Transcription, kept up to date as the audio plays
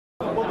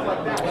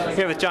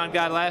Here with John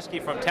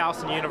Godlasky from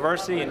Towson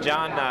University. And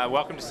John,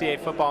 welcome to CAA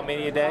Football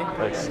Media Day.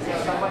 Thanks.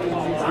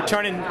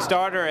 Returning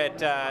starter at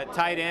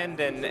tight end,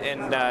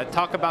 and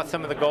talk about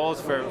some of the goals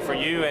for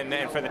you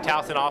and for the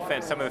Towson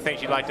offense, some of the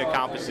things you'd like to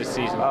accomplish this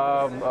season.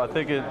 I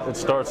think it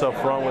starts up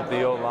front with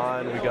the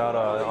O-line. We got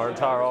our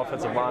entire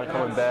offensive line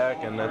coming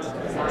back, and it's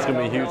going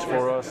to be huge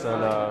for us.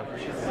 And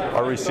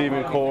our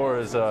receiving core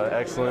is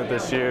excellent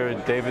this year.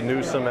 David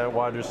Newsom at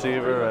wide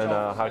receiver and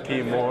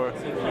Hakeem Moore.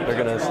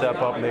 They're going to step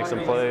up and make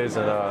some plays,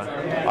 and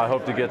I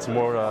hope to get some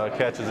more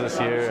catches this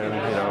year. And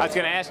I was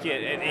going to ask you,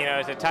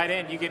 as a tight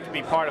end, you get to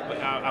be part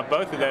of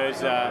both of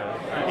those.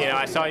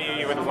 I saw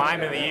you were the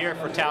lineman of the year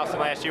for Towson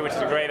last year, which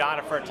is a great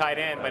honor for a tight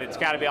end. But it's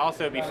got to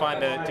also be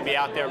fun to be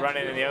out there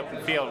running in the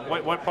open field.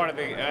 What part of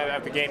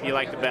the game do you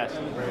like the best?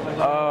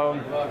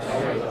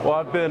 Well,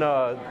 I've been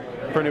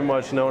pretty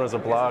much known as a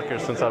blocker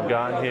since I've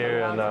gotten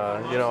here, and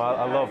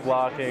I love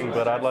blocking,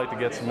 but I'd like to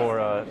get some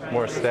more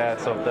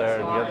stats up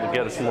there and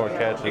get some more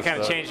catches. You kind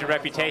of changed your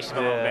reputation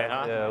a little bit,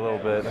 huh? Yeah, a little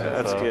bit.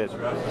 That's good.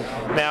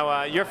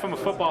 Now, you're from a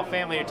football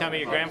family. You're telling me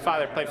your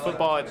grandfather played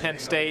football at Penn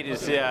State.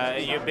 Is you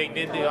a big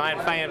Nittany Lion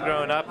fan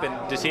growing up,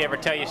 and does he ever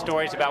tell you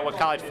stories about what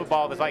college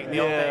football was like in the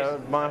old days?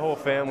 Yeah, my whole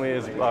family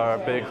are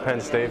big Penn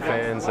State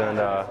fans, and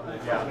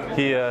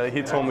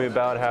he told me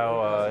about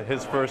how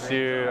his first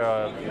year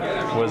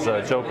was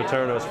Joe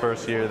Paterno's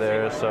first year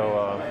there.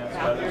 So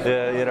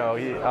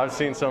I've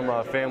seen some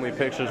family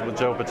pictures with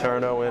Joe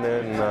Paterno in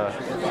it,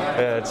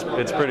 and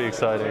it's pretty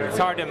exciting. It's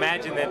hard to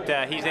imagine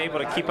that he's able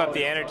to keep up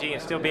the energy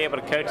and still be able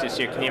to coach this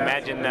year. Can you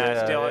imagine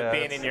still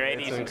being in your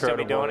 80s and still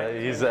be doing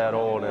it? He's that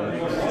old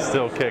and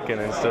still kicking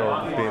and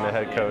still being a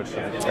head coach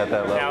at that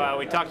level. Now,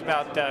 we talked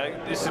about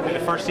this has been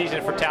the first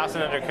season for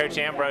Towson under Coach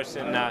Ambrose,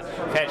 and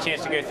we've had a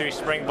chance to go through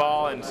spring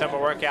ball and summer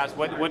workouts.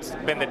 What's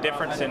been the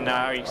difference, and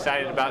are you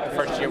excited about the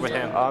first year with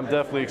him? I'm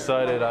definitely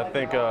excited. I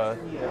think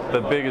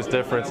the biggest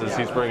difference is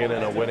he's bringing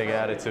in a winning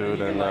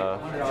attitude, and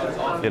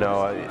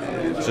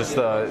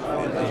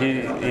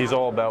he's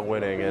all about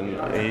winning,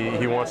 and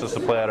he wants us to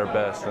play at our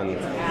best. And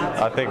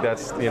I think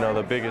that's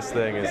the biggest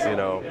thing is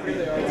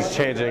is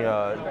changing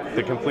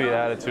the complete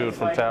attitude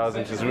from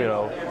Towson, because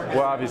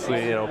we're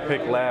obviously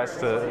picked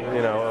last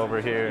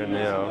over here, and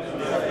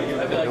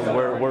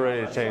we're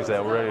ready to change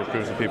that. We're ready to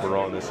prove some people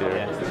wrong this year.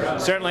 Yeah.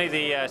 Certainly,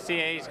 the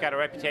CAA's got a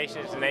reputation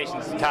as the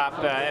nation's top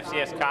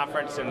FCS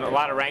conference, and a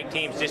lot of ranked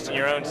teams just in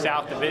your own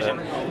South Division.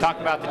 Talk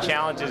about the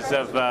challenges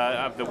of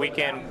the week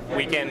in,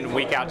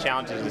 week out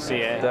challenges of the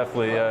CAA.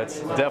 Definitely, it's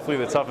definitely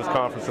the toughest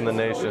conference in the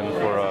nation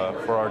for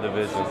our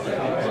division,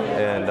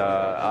 and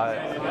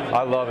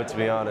I love it, to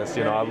be honest.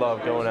 I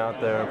love going out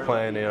there and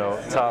playing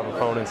top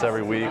opponents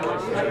every week,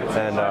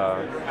 and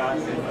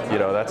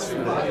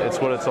it's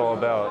what it's all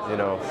about.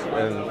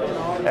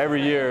 And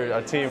every year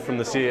a team from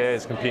the CAA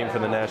is competing for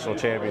the national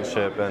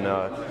championship, and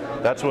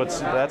that's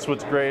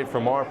what's great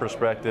from our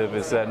perspective,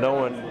 is that no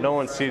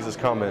one sees us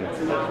coming,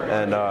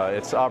 and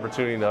it's an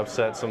opportunity to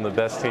upset some of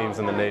the best teams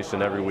in the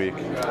nation every week.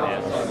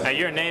 Yeah. Now,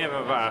 you're a native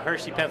of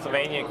Hershey,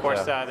 Pennsylvania, of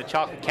course, the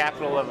chocolate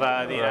capital of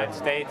the United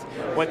States.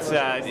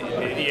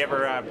 Do you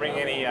ever bring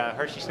any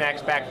Hershey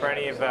snacks back for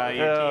any of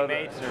your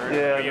teammates, or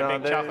are you a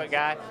big chocolate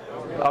guy?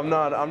 I'm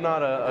not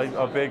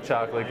a big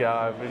chocolate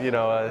guy, but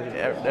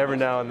every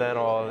now and then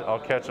I'll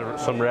catch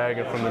some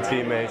ragging from the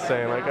teammates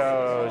saying like,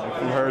 "Oh, you're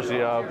from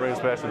Hershey, bring us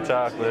back some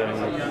chocolate."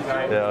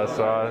 And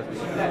so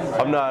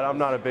I'm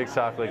not a big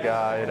chocolate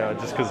guy,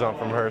 just because I'm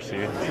from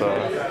Hershey. So.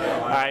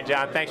 All right,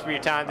 John. Thanks for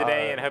your time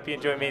today, and I hope you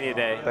enjoy Media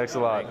Day. Thanks a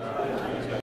lot.